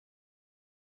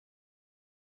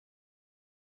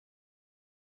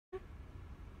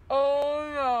Oh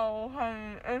no,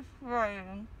 honey, it's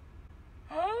raining.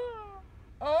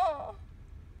 Oh,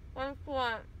 like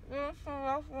what? There's some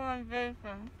rough on my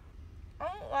bacon. I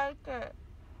don't like it.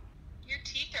 Your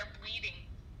teeth are bleeding.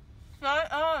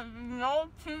 Shut up, no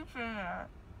teeth in there.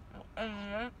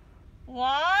 Idiot.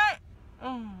 What?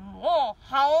 Oh,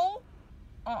 how?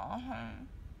 Honey.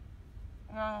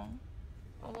 No.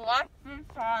 Let me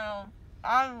child.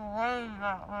 I'm raised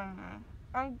that way.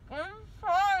 I'm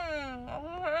trying,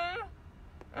 okay?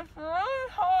 It's really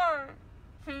hard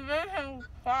to make him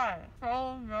cry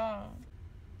so young.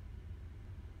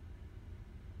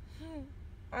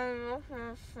 I look at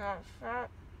the sunset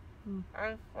and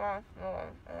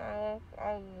flashlight and I look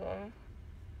ugly.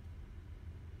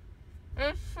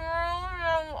 It's throwing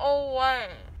them away.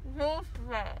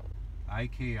 Douchebag.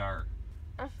 IKR.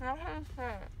 It's not his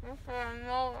fault. It's what I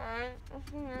know, right? It's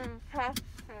being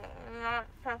tested, not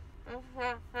tested. It's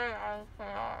not fair,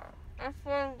 IKR. It's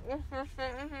when if you're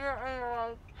sitting here and you're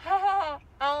like, haha,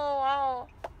 LOL.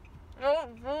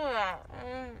 Don't do that.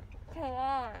 Come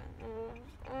on, dude.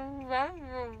 Invent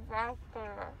your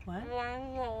vascular. What? You want to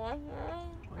go with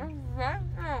me?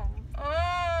 Invent them.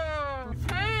 Oh,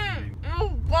 Pete, you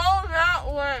go that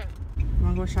way.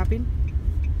 Wanna go shopping?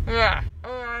 Yeah.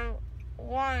 And I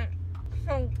want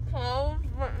some clothes,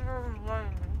 but they're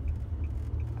money.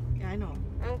 Yeah, I know.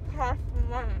 It costs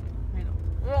money. I know.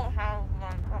 We don't have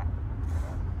money.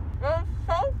 They're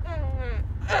choking me.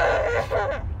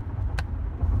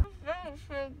 Don't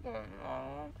feel good,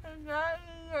 Mama. Can Daddy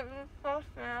get me a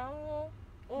stuffed animal?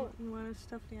 Oh, You want a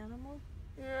stuffed animal?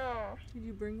 yeah. Did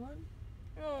you bring one?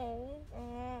 No, I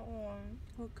want one.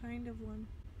 What kind of one?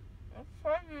 A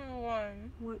funny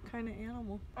one. What kind of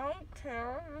animal? I don't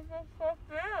care. It's a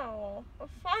stuffed animal. A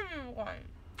funny one.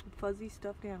 A fuzzy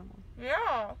stuffed animal.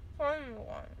 Yeah, funny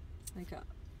one. Like a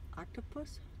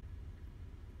octopus?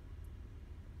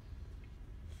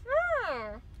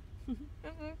 Sure. You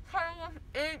can play with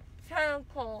 8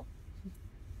 tentacles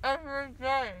every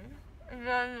day. And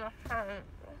then the head.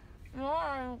 You know what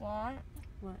I want?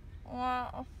 What? I want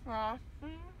a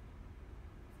frosty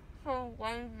for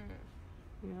Wendy's.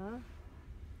 Yeah?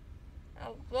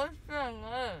 A good thing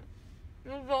is,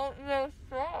 you don't need a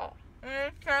straw.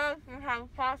 And instead you have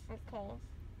popsicles.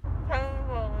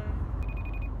 Penguins.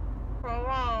 Come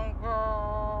on,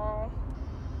 girl.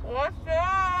 What's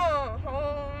up,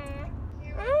 homie?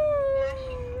 You're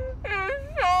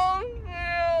so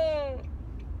cute.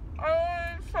 I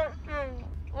want to touch you.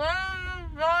 When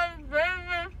is my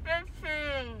baby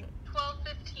 15?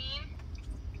 12:15.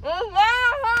 Well, where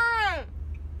are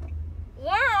we?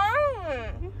 Where are we?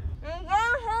 You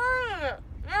gotta hurry.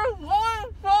 You're going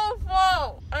so slow.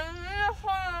 I need to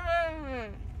hold baby.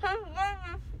 He's gonna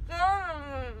be scared of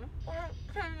me.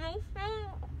 Can you feel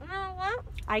your lip?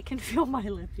 I can feel my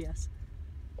lip, yes.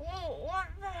 What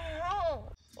the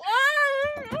hell? What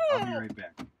are you I'll be doing? right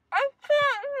back. I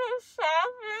can't go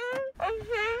shopping. I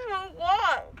can't even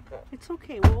walk. It's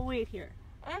okay, we'll wait here.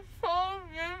 I'm so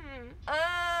busy.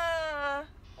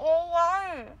 Well,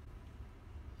 why?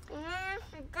 We need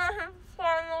to get him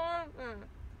priority.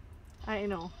 I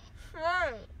know.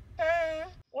 Right. Hey,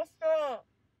 what's up?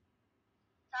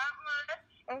 Not much.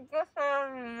 I guess I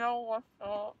already know what's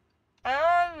up. I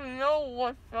already know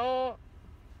what's up.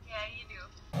 Yeah, you do.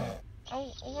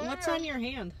 What's on your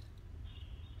hand?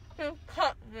 He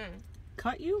cut me.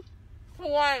 Cut you?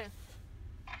 Twice.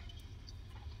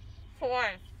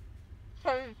 Twice.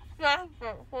 From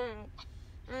separate things.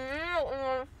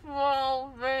 Immediately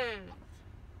 12 days.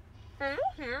 Can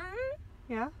you hear me?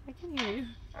 Yeah, I can hear you.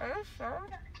 Are you sure?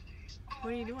 What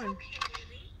are you doing?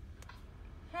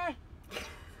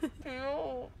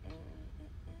 You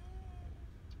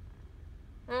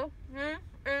look deep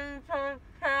into the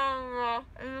camera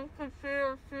and you can see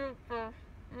your future.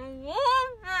 You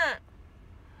love it!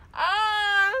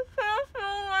 I can't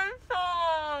feel my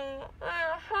tongue.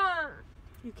 It hurts.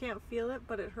 You can't feel it,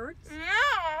 but it hurts?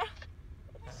 Yeah.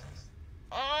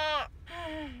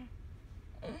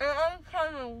 And I'm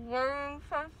kind of learning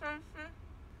sensation.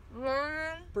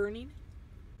 Learning Burning?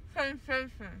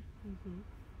 sensation. Mm-hmm.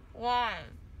 Why?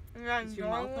 Is that Is your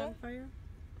mouth normal? on fire?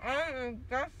 I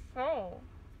guess so.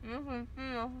 You can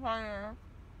see the fire.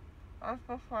 That's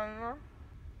the fire.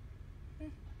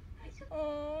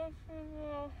 Oh, it's a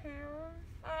little hair.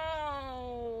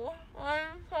 Ow! My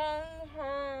tongue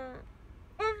hurts.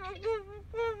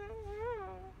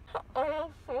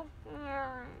 Oh, so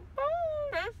scary. Oh,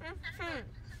 this is cheap.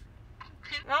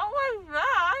 Not like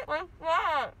that. Like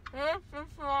that. That's the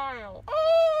smile.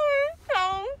 Oh, it's so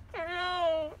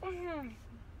cute.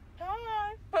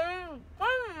 Hi. But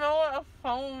you know what a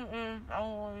phone is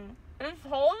on. He's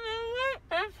holding it.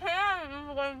 His hand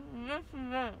is like this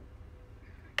big.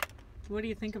 What do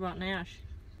you think about Nash?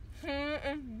 He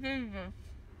is Jesus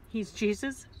He's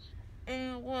Jesus?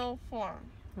 in little form.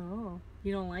 Oh,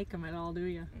 you don't like him at all, do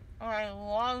you? I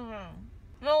love him.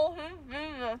 No, he's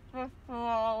Jesus, just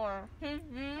smaller. He's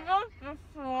Jesus, just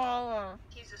smaller.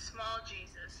 He's a small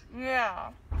Jesus. Yeah.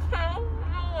 So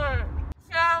good.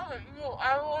 Sally, you,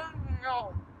 I want to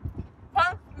know.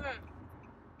 Punch me.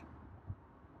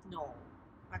 No,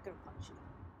 I'm not gonna punch you.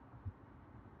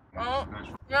 Oh,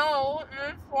 no,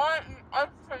 this one us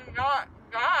to not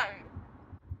die.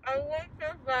 I went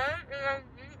to bed and I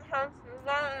beat her to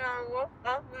that and I looked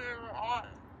up in her eyes.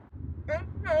 It's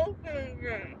choking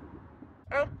me.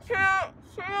 I can't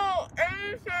feel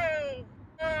anything.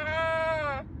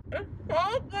 It's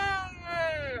choking me.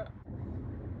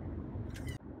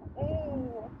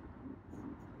 Ooh.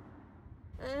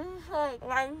 It's like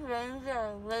my veins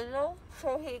are little, so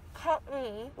he cut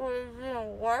me when it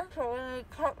didn't work. So when he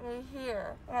cut me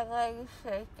here, my leg is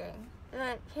shaking.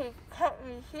 Then he cut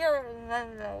me here, and then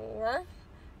it worked.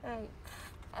 And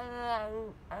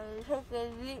then I took a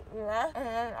deep breath, and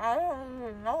then I don't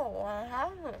even know what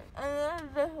happened. And then I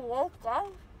just woke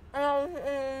up, and I was in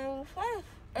a new place.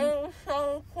 And it was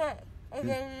so quick. I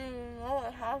didn't even know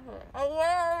what happened. I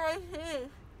went on my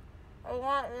teeth. I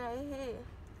want my teeth.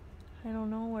 I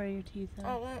don't know where your teeth I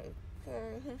are. went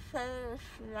there. He said it was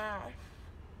smashed.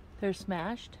 They're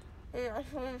smashed? Yeah,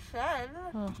 that's what he said.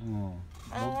 Oh.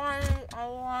 I wanted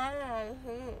my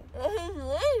teeth. He's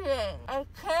leaving. I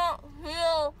can't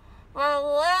feel my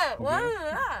leg. What is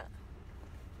that?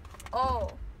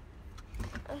 Oh.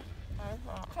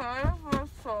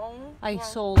 I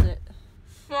sold it.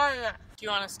 Sorry. Do you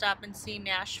want to stop and see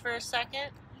Nash for a second?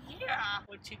 Yeah.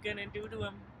 What you gonna do to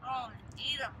him? Oh,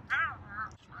 eat him.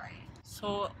 Right.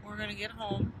 So we're gonna get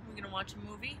home. We're gonna watch a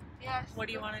movie. Yes. What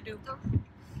do you want to do? The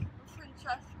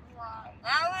Princess Bride.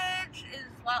 Marriage is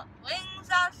what brings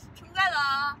us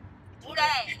together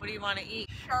today. What do you want to eat?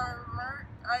 Sherbet,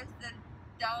 as the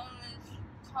dome is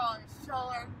called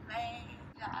sorbet.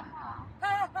 Yeah.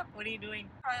 What are you doing?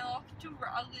 I look super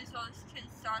ugly, so this kid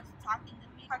starts talking to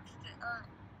me. Text it, or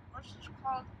what's it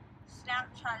called?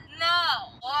 Snapchat.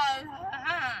 No!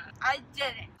 I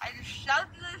didn't. I just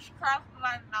shoved this crap in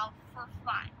my mouth for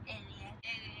fun. Idiot.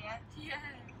 Idiot.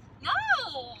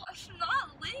 No! That's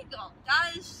not legal.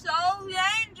 That is so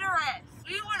dangerous.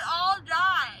 We would all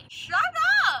die. Shut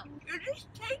up! You're just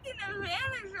taking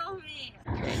advantage of me.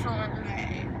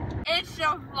 Sorry. It's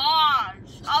a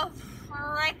vase. A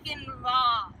freaking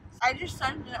vase. I just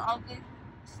sent an ugly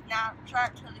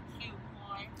Snapchat to the cute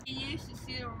boy. He used to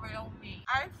see the real me.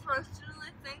 I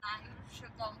personally think I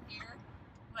should go here,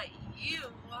 but you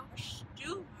are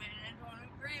stupid and don't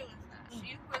agree with that.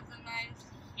 She puts a knife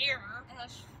here and a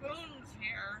spoon's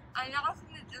here. I'm not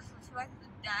gonna disrespect the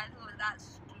dad who is that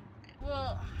stupid.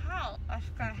 Well, how? That's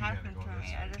gonna happen to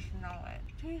me. I just know it.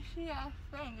 PCF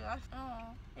thing. That's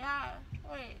yeah.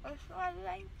 Wait, what's my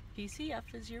name? PCF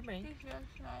is your bank.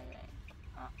 PCF's my name.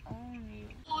 I own you.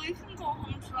 Well, you can go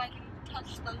home so I can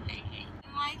touch the lady.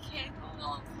 Am I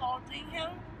capable of holding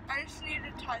him? I just need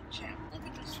to touch him. Look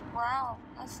at this brown.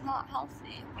 That's not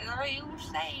healthy. Whatever you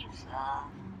say, sir.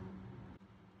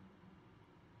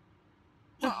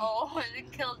 Oh,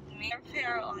 it killed me. It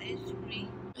paralyzed me.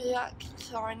 Is that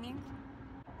concerning?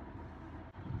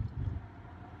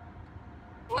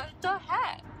 What the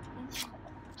heck?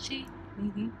 See?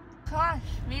 Mm-hmm. Come on,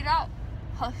 speed up,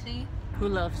 pussy. Who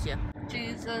loves you?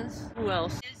 Jesus. Who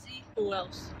else? Izzy. Who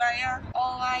else? Fire.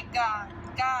 Oh my god.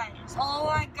 Guys. Oh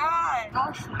my god. No,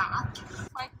 it's not.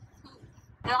 Like,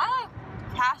 did I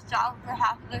pass out for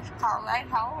half of this car ride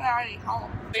home? We're already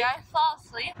home. Did I fall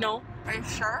asleep? No. Are you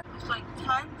sure? It's like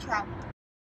time travel.